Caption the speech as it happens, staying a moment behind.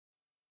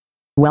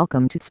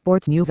Welcome to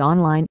Sports News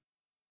Online.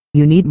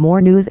 You need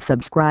more news?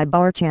 Subscribe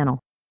our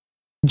channel.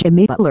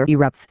 Jimmy Butler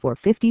erupts for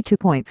 52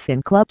 points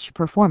in clutch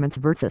performance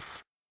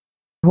versus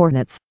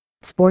Hornets.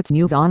 Sports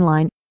News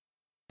Online.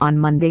 On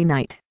Monday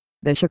night,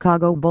 the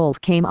Chicago Bulls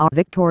came out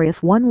victorious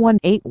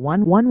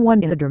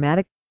 118-111 in a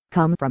dramatic,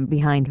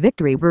 come-from-behind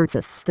victory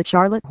versus the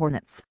Charlotte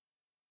Hornets.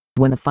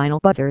 When the final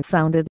buzzer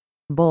sounded,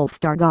 Bulls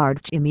star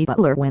guard Jimmy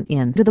Butler went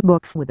into the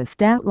books with a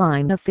stat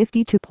line of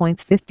 52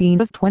 points,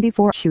 15 of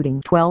 24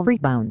 shooting, 12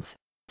 rebounds,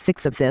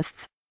 6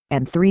 assists,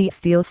 and 3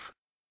 steals.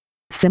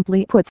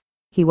 Simply put,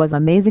 he was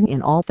amazing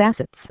in all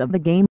facets of the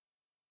game.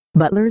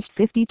 Butler's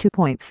 52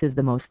 points is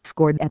the most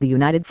scored at the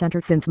United Center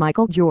since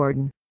Michael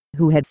Jordan,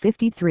 who had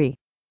 53.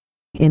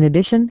 In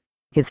addition,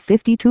 his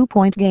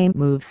 52-point game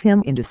moves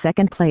him into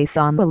second place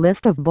on the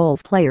list of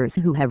Bulls players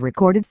who have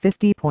recorded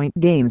 50-point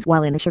games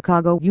while in a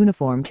Chicago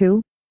uniform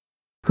too.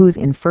 Who's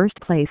in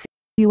first place,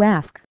 you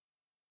ask?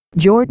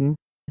 Jordan,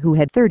 who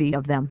had 30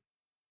 of them.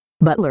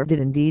 Butler did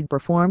indeed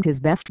perform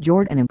his best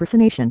Jordan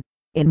impersonation,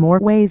 in more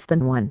ways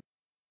than one.